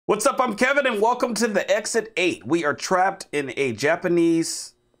What's up? I'm Kevin and welcome to the Exit 8. We are trapped in a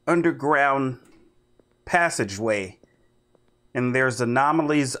Japanese underground passageway and there's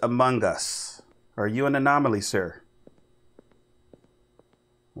anomalies among us. Are you an anomaly, sir?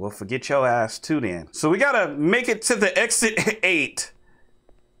 Well, forget your ass too then. So we gotta make it to the Exit 8.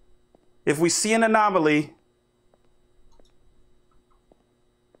 If we see an anomaly,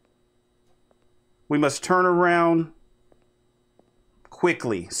 we must turn around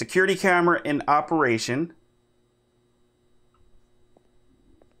quickly. Security camera in operation.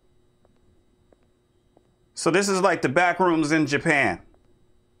 So this is like the back rooms in Japan.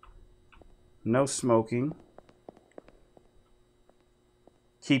 No smoking.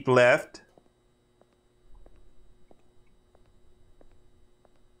 Keep left.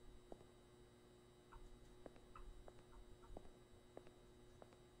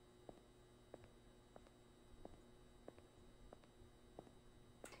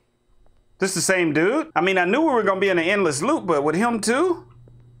 This the same dude? I mean, I knew we were gonna be in an endless loop, but with him too?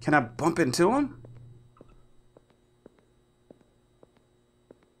 Can I bump into him?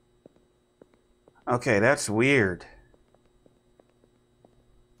 Okay, that's weird.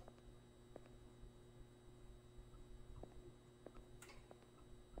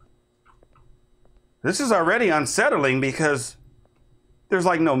 This is already unsettling because there's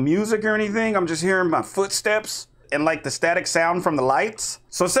like no music or anything. I'm just hearing my footsteps and like the static sound from the lights.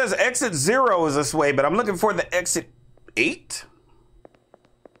 So it says exit 0 is this way, but I'm looking for the exit 8.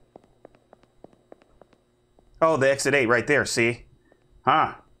 Oh, the exit 8 right there, see?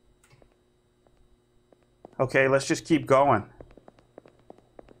 Huh. Okay, let's just keep going.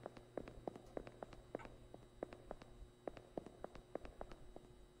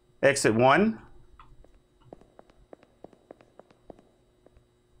 Exit 1.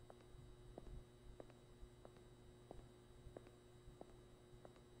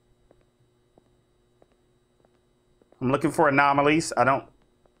 I'm looking for anomalies. I don't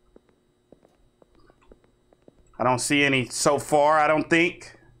see any so far, I don't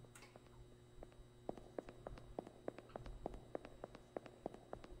think.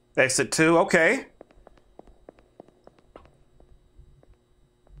 Exit 2, okay.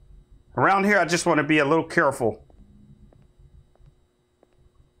 Around here, I just want to be a little careful.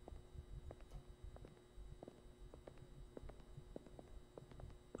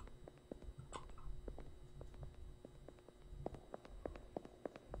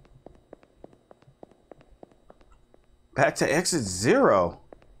 Back to exit 0.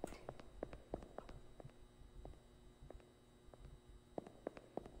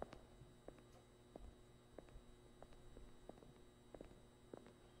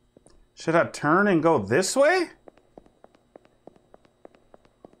 Should I turn and go this way?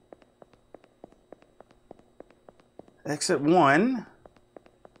 Exit 1.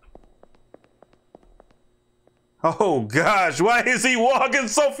 Oh gosh, why is he walking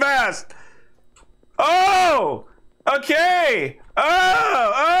so fast? Oh! Okay.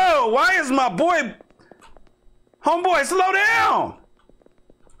 Oh, why is my boy, homeboy, slow down?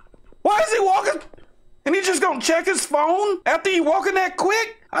 Why is he walking? And he just gonna check his phone after he walking that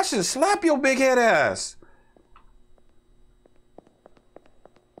quick? I should slap your big head ass.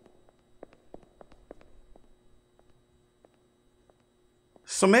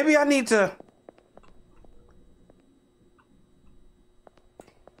 So maybe I need to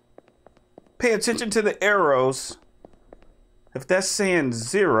pay attention to the arrows. If that's saying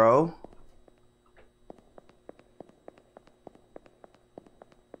 0,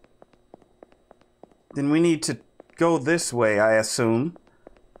 then we need to go this way, I assume.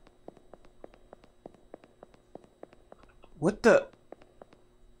 What the?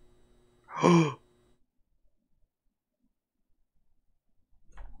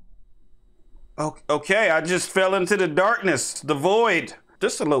 Okay, I just fell into the darkness, the void.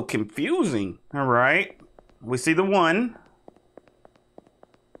 Just a little confusing. All right, we see the 1.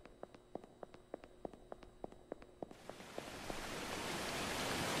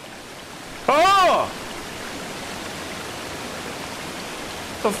 Oh!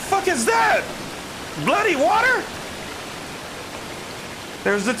 The fuck is that? Bloody water?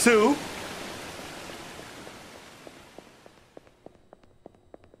 There's the 2.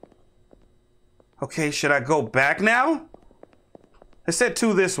 Okay, should I go back now? It said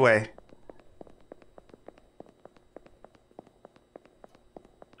 2 this way.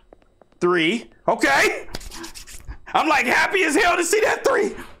 Three. Okay. I'm like happy as hell to see that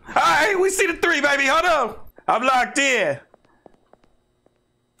 3. All right, we see the 3, baby. Hold on. I'm locked in.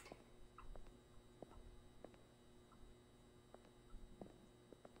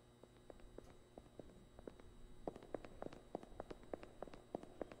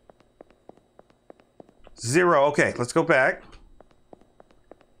 0. Okay, let's go back.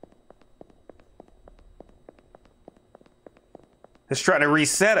 It's trying to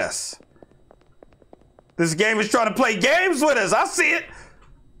reset us. This game is trying to play games with us. I see it.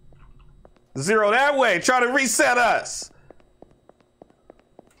 0 that way, trying to reset us.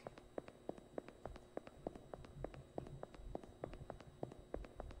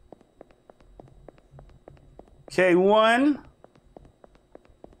 Okay, 1.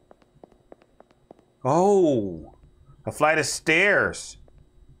 Oh, a flight of stairs.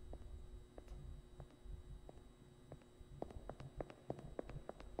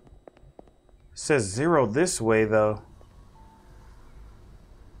 It says 0 this way, though.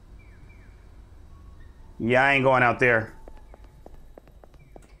 Yeah, I ain't going out there.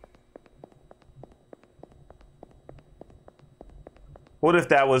 What if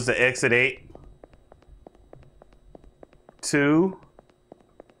that was the exit 8? 2.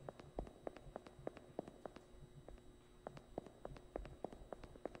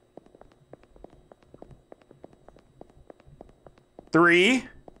 3.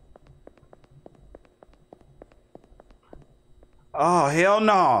 Oh, hell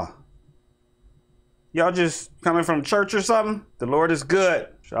no. Y'all just coming from church or something? The Lord is good.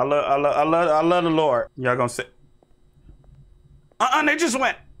 I love the Lord. Y'all gonna say, they just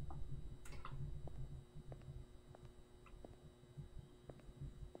went.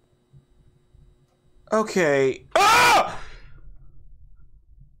 Okay. Oh!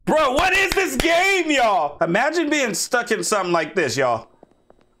 Bro, what is this game, y'all? Imagine being stuck in something like this, y'all.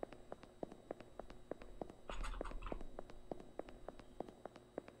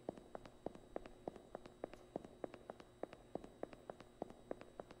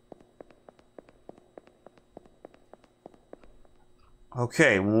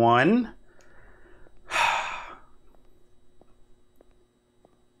 Okay, 1.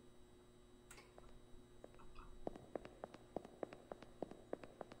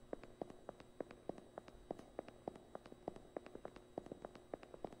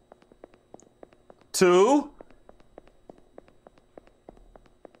 Two.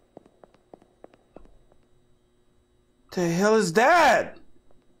 The hell is that?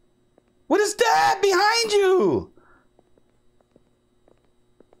 What is that behind you?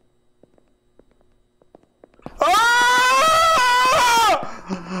 Ah!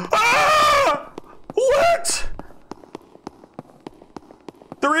 Ah! What?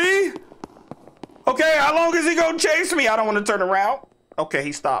 3? Okay, how long is he gonna chase me? I don't want to turn around. Okay,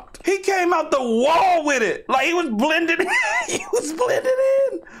 he stopped. He came out the wall with it. Like he was blended in. He was blended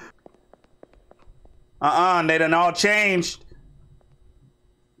in. They done all changed.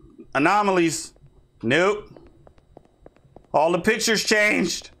 Anomalies. Nope. All the pictures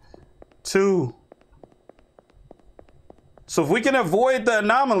changed. 2. So if we can avoid the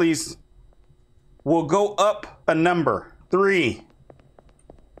anomalies, we'll go up a number. 3.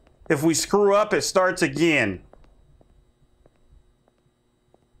 If we screw up, it starts again.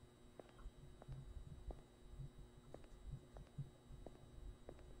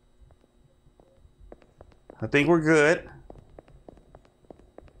 I think we're good.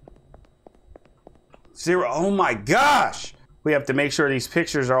 0. Oh my gosh. We have to make sure these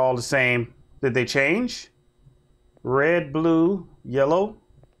pictures are all the same. Did they change? Red, blue, yellow,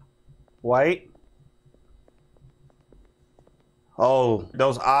 white. Oh,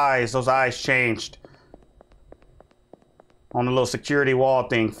 those eyes changed. On the little security wall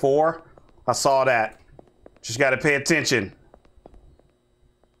thing. 4. I saw that. Just got to pay attention.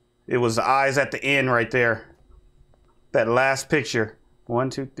 It was the eyes at the end right there. That last picture. 1,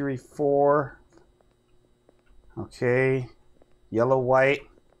 2, 3, 4. Okay. Yellow, white.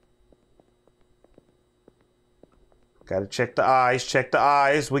 Gotta check the eyes. Check the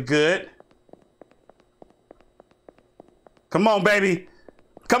eyes. We good. Come on, baby.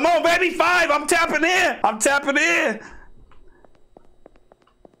 Come on, baby. 5. I'm tapping in. I'm tapping in.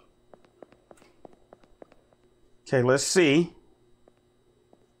 Okay, let's see.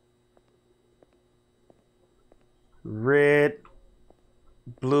 Red,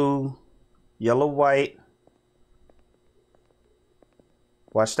 blue, yellow, white.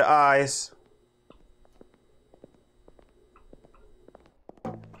 Watch the eyes.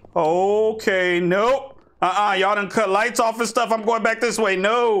 Okay, nope. Y'all done cut lights off and stuff. I'm going back this way.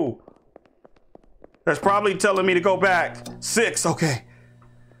 No. That's probably telling me to go back. 6, okay.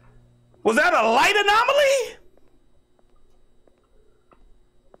 Was that a light anomaly?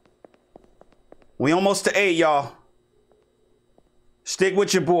 We almost to 8, y'all. Stick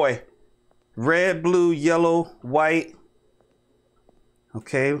with your boy. Red, blue, yellow, white.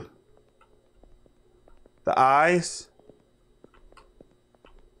 Okay. The eyes.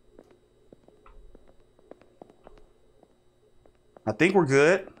 I think we're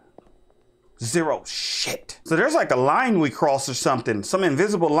good. 0. Shit. So there's like a line we cross or something. Some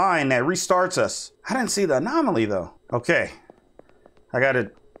invisible line that restarts us. I didn't see the anomaly though. Okay. I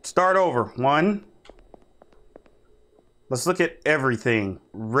gotta start over. 1. Let's look at everything.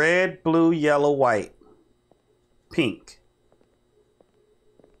 Red, blue, yellow, white. Pink.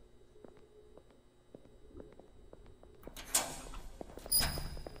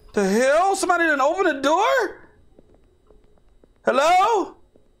 The hell? Somebody didn't open the door? Hello?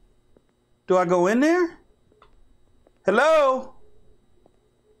 Do I go in there? Hello?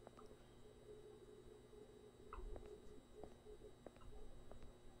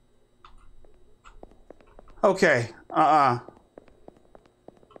 Okay.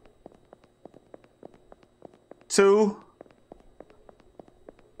 2.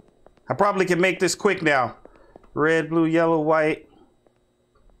 I probably can make this quick now. Red, blue, yellow, white.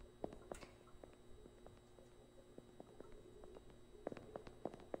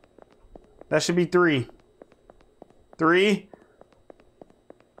 That should be 3. 3.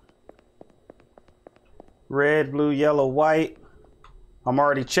 Red, blue, yellow, white. I'm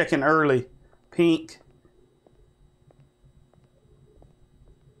already checking early. Pink.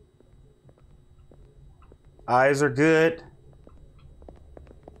 Eyes are good.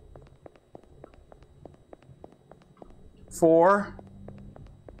 4.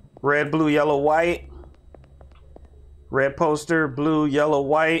 Red, blue, yellow, white. Red poster, blue, yellow,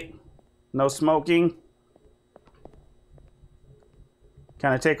 white. No smoking.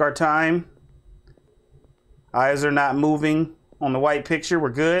 Kind of take our time. Eyes are not moving on the white picture. We're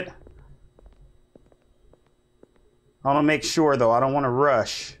good. I want to make sure though. I don't want to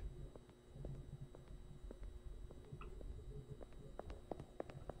rush.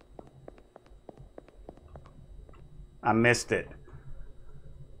 I missed it.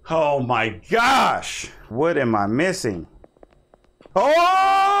 Oh my gosh. What am I missing?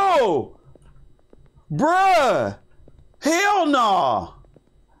 Oh! Bruh! Hell no!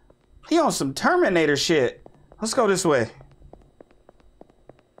 He on some Terminator shit. Let's go this way.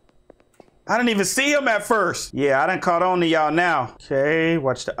 I didn't even see him at first. Yeah, I done caught on to y'all now. Okay,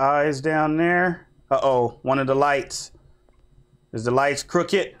 watch the eyes down there. Uh-oh, one of the lights. Is the lights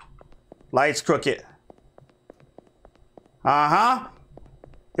crooked? Lights crooked. Uh-huh.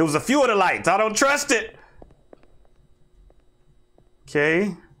 It was a few of the lights. I don't trust it.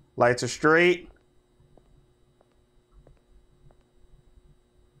 Okay, lights are straight.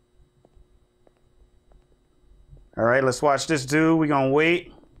 All right, let's watch this dude. We're gonna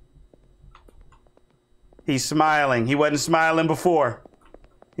wait. He's smiling. He wasn't smiling before.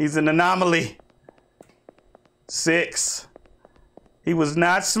 He's an anomaly. 6. He was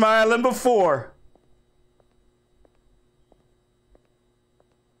not smiling before.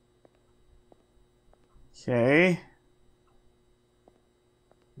 Okay.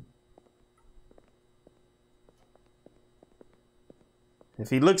 If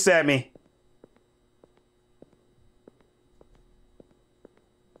he looks at me.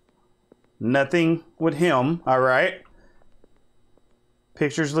 Nothing with him. All right.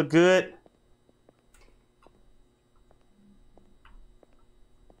 Pictures look good.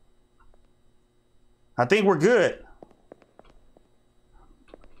 I think we're good.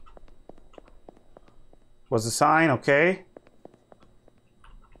 Was the sign okay?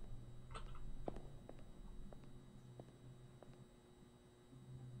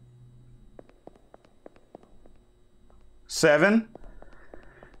 Seven.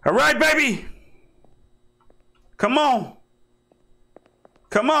 All right, baby. Come on.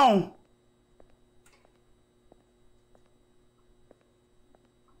 Come on.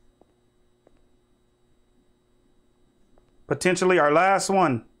 Potentially our last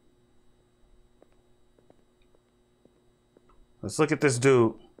one. Let's look at this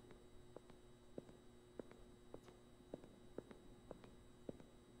dude.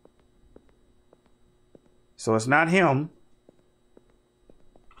 So it's not him.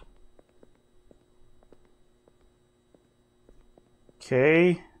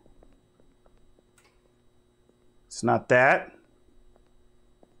 Okay. It's not that.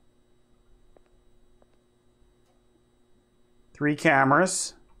 Three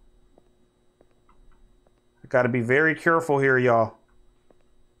cameras. I got to be very careful here, y'all.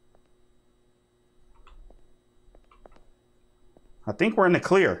 I think we're in the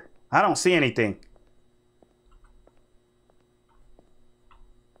clear. I don't see anything.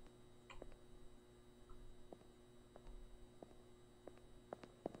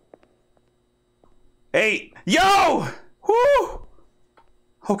 Eight. Yo! Whoo!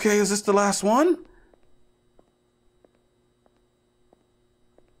 Okay, is this the last one?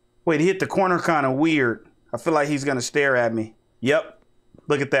 Wait, he hit the corner kind of weird. I feel like he's gonna stare at me. Yep.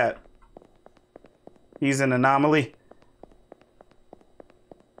 Look at that. He's an anomaly.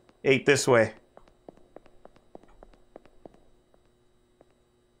 8 this way.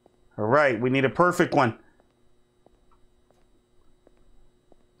 All right, we need a perfect one.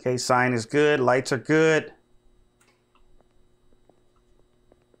 Okay, sign is good. Lights are good.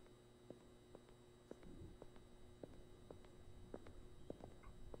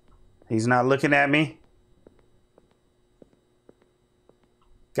 He's not looking at me.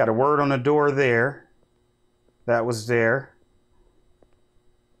 Got a word on the door there. That was there.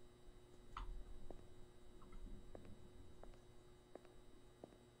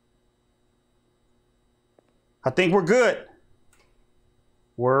 I think we're good.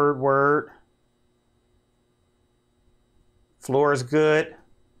 Word. Floor is good.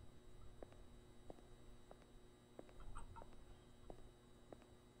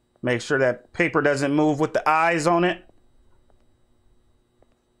 Make sure that paper doesn't move with the eyes on it.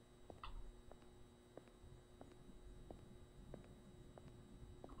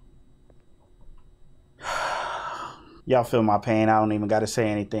 Y'all feel my pain. I don't even got to say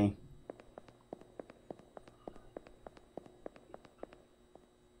anything.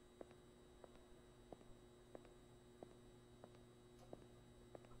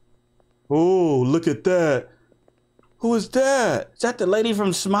 Oh, look at that. Who is that? Is that the lady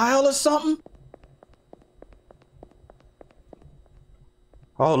from Smile or something?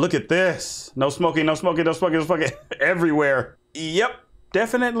 Oh, look at this. No smoking, no smoking, no smoking, no smoking. Everywhere. Yep,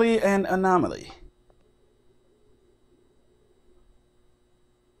 definitely an anomaly.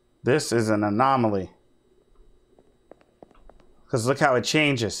 This is an anomaly. Because look how it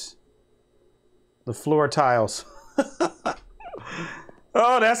changes. The floor tiles.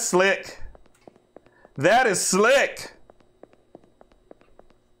 Oh, that's slick. That is slick.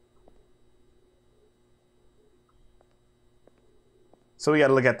 So we got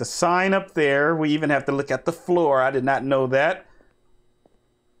to look at the sign up there. We even have to look at the floor. I did not know that.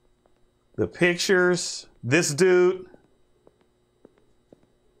 The pictures. This dude.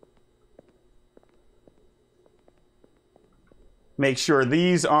 Make sure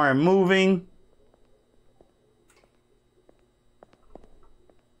these aren't moving.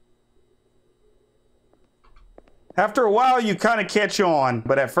 After a while, you kind of catch on,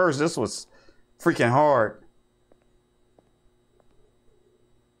 but at first, this was freaking hard.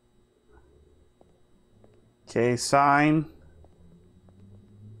 Okay, sign.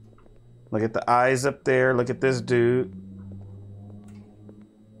 Look at the eyes up there. Look at this dude.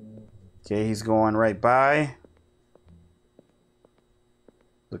 Okay, he's going right by.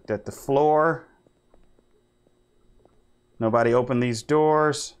 Looked at the floor. Nobody opened these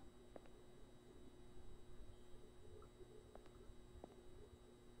doors.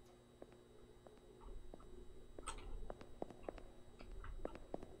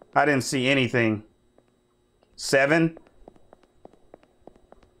 I didn't see anything. 7.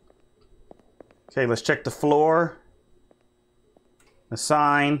 Okay, let's check the floor. The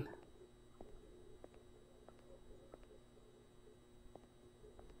sign.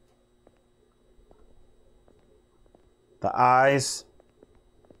 The eyes.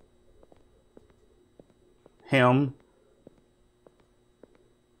 Him.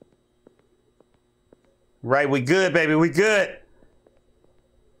 Right, we good, baby, we good.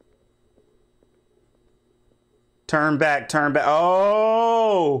 Turn back, turn back.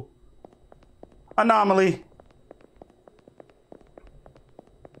 Oh! Anomaly.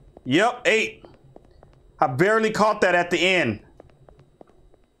 Yep, 8. I barely caught that at the end.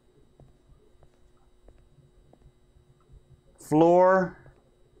 Floor.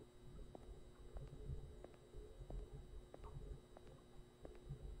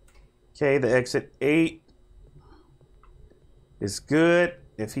 Okay, the exit 8 is good.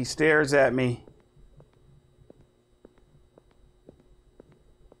 If he stares at me.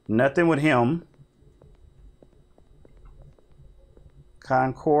 Nothing with him.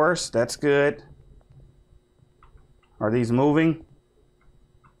 Concourse, that's good. Are these moving?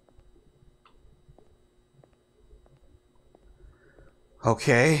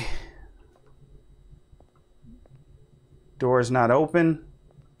 Okay. Door is not open.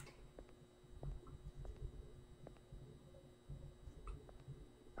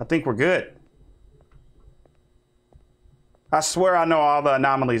 I think we're good. I swear I know all the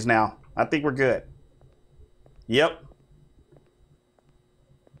anomalies now. I think we're good. Yep.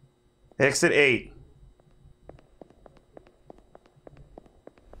 Exit 8.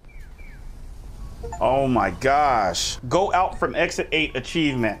 Oh my gosh. Go out from exit 8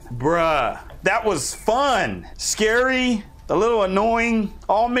 achievement. Bruh. That was fun. Scary, a little annoying,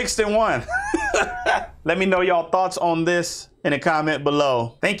 all mixed in one. Let me know y'all thoughts on this in a comment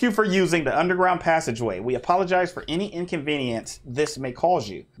below. Thank you for using the underground passageway. We apologize for any inconvenience this may cause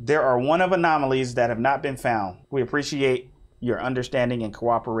you. There are one of anomalies that have not been found. We appreciate your understanding and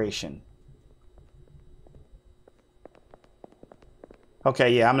cooperation.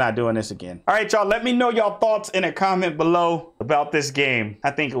 Okay, yeah, I'm not doing this again. All right, y'all, let me know y'all thoughts in a comment below about this game. I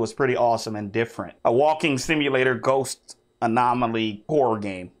think it was pretty awesome and different. A walking simulator ghost anomaly horror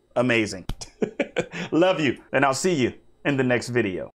game. Amazing. Love you, and I'll see you in the next video.